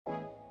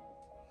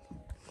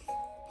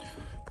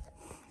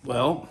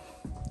Well,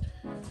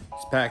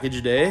 it's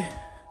package day.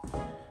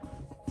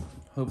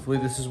 Hopefully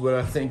this is what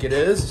I think it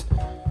is.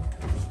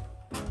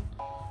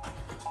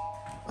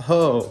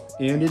 Oh,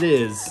 and it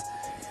is.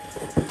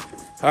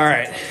 All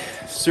right,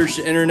 search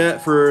the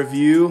internet for a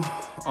review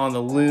on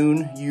the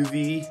Loon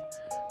UV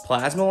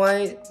Plasma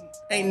Light.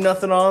 Ain't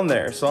nothing on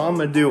there, so I'm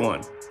gonna do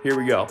one. Here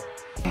we go.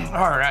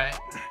 All right,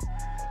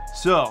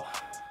 so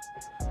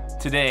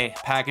today,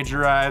 package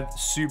arrived,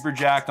 super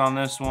jacked on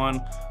this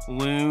one.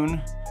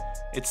 Loon,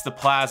 it's the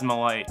Plasma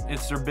Light.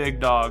 It's their big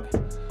dog.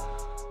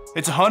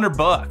 It's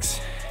 $100,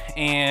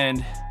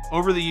 and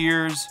over the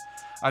years,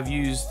 I've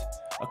used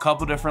a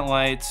couple different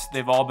lights.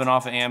 They've all been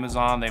off of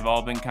Amazon. They've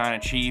all been kind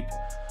of cheap.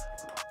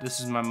 This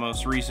is my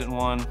most recent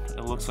one.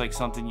 It looks like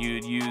something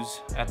you'd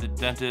use at the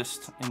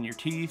dentist in your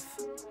teeth.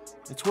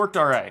 It's worked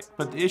all right,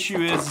 but the issue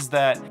is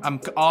that I'm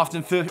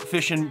often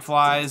fishing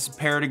flies.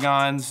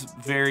 Paradagons,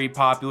 very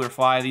popular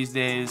fly these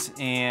days,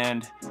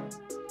 and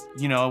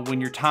you know, when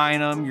you're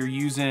tying them, you're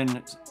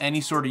using any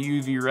sort of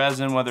UV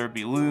resin, whether it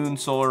be Loon,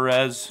 solar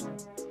res,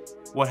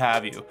 what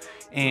have you,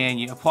 and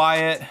you apply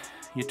it,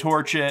 you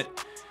torch it,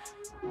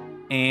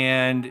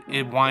 and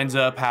it winds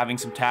up having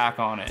some tack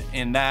on it,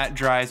 and that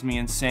drives me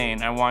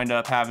insane. I wind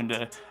up having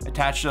to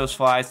attach those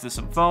flies to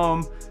some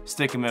foam,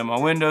 stick them in my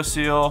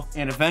windowsill,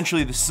 and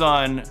eventually the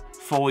sun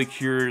fully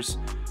cures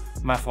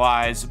my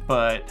flies,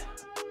 but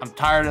I'm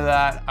tired of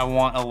that. I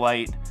want a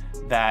light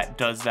that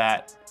does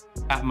that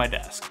at my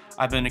desk.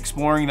 I've been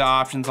exploring the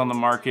options on the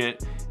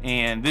market,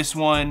 and this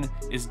one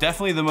is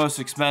definitely the most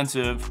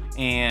expensive,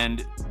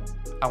 and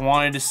I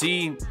wanted to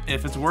see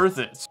if it's worth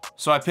it.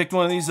 So I picked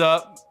one of these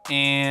up,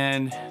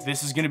 and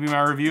this is gonna be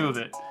my review of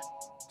it.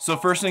 So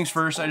first things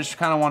first, I just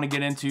kind of want to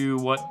get into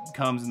what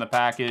comes in the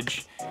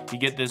package. You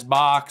get this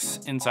box.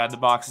 Inside the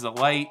box is a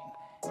light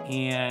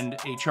and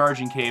a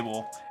charging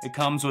cable. It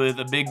comes with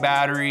a big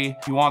battery.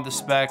 If you want the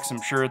specs,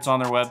 I'm sure it's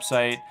on their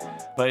website,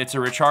 but it's a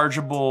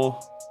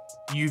rechargeable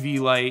UV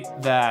light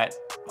that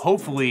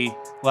hopefully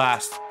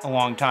lasts a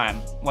long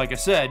time. Like I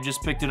said,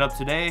 just picked it up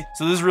today.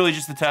 So this is really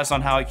just a test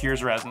on how it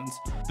cures resins.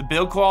 The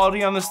build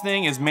quality on this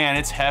thing is, man,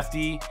 it's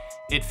hefty.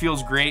 It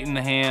feels great in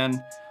the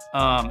hand.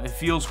 It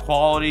feels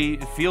quality.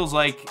 It feels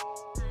like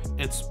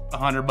it's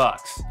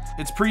 $100.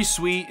 It's pretty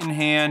sweet in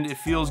hand. It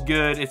feels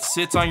good. It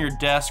sits on your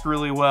desk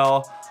really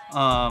well.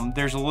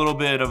 There's a little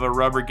bit of a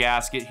rubber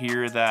gasket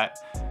here that,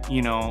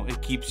 you know,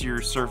 it keeps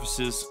your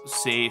surfaces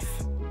safe.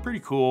 Pretty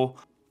cool.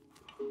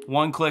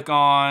 One click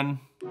on.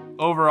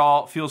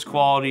 Overall, it feels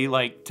quality,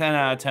 like 10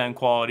 out of 10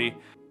 quality.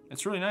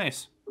 It's really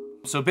nice.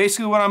 So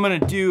basically what I'm gonna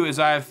do is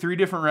I have 3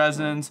 different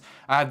resins.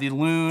 I have the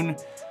Loon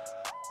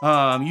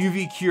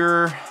UV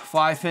Cure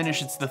Fly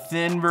Finish. It's the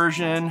thin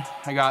version.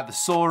 I got the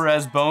Solar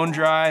Res Bone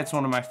Dry. It's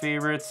one of my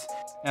favorites.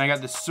 And I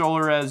got the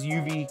Solar Res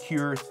UV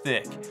Cure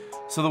Thick.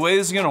 So the way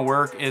this is gonna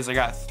work is I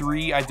got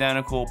 3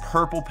 identical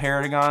purple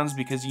Paradagons,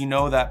 because you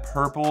know that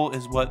purple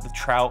is what the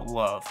trout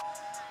love.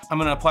 I'm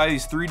gonna apply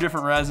these 3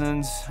 different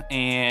resins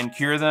and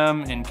cure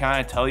them and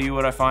kind of tell you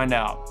what I find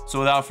out. So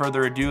without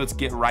further ado, let's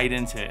get right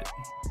into it.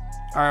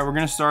 All right, we're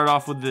gonna start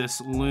off with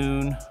this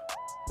Loon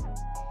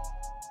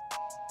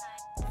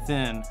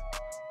Thin.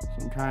 So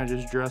I'm kind of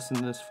just dressing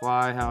this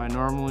fly how I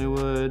normally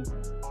would.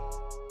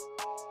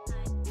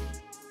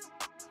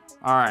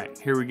 All right,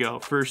 here we go,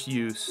 first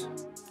use.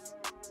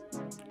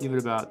 Give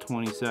it about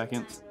 20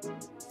 seconds.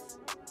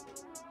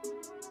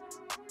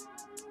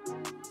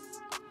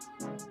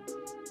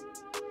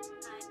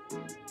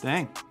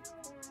 Dang,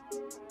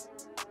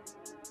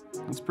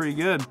 that's pretty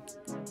good.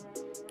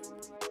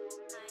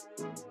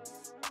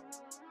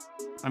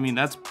 I mean,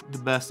 that's the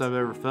best I've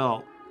ever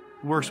felt.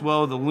 Works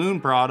well with the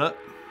Loon product.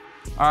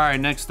 All right,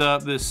 next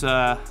up, this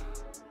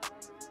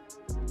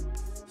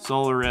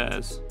Solar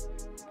Res.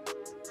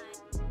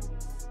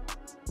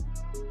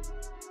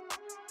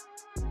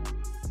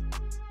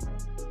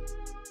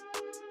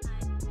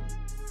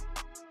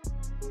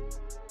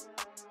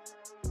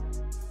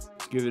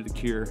 Let's give it a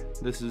cure.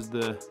 This is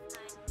the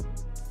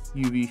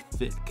UV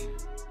Thick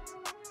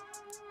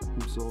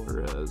from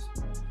Solar Res.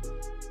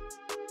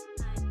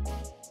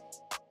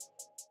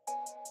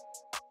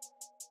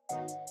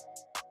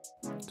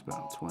 It's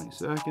about 20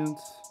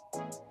 seconds.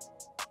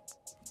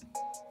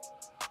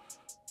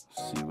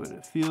 See what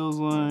it feels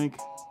like.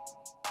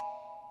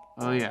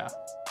 Oh yeah.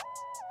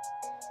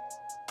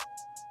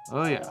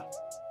 Oh yeah.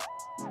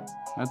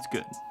 That's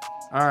good.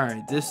 All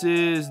right, this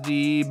is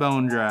the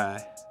Bone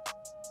Dry.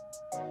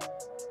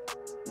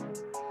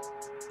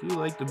 Do you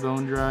like the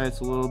Bone Dry? It's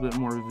a little bit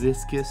more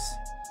viscous.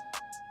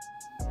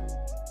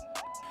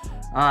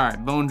 All right,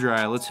 Bone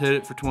Dry, let's hit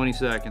it for 20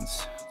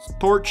 seconds. Let's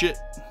torch it.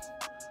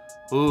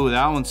 Ooh,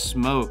 that one's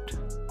smoked.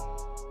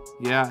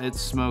 Yeah,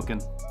 it's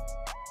smoking.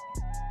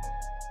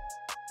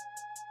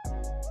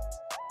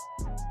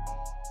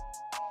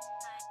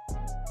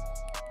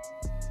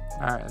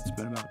 All right, it's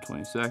been about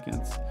 20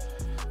 seconds.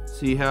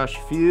 See how she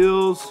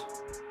feels.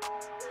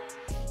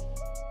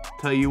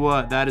 Tell you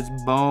what, that is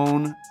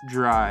bone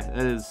dry.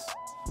 That is,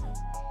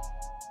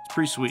 it's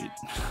pretty sweet.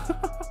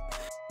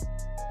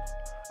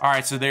 All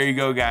right, so there you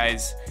go,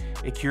 guys.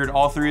 It cured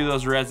all 3 of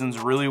those resins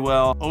really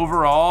well.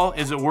 Overall,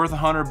 is it worth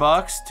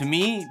 $100? To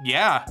me,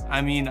 yeah.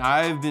 I mean,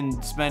 I've been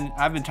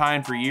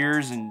tying for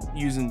years and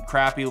using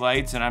crappy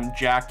lights, and I'm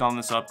jacked on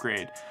this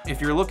upgrade.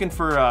 If you're looking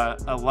for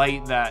a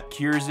light that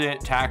cures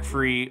it,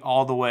 tack-free,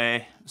 all the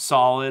way,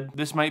 solid,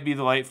 this might be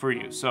the light for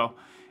you. So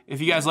if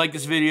you guys like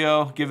this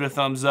video, give it a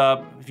thumbs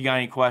up. If you got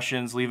any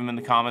questions, leave them in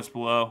the comments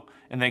below,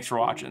 and thanks for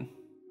watching.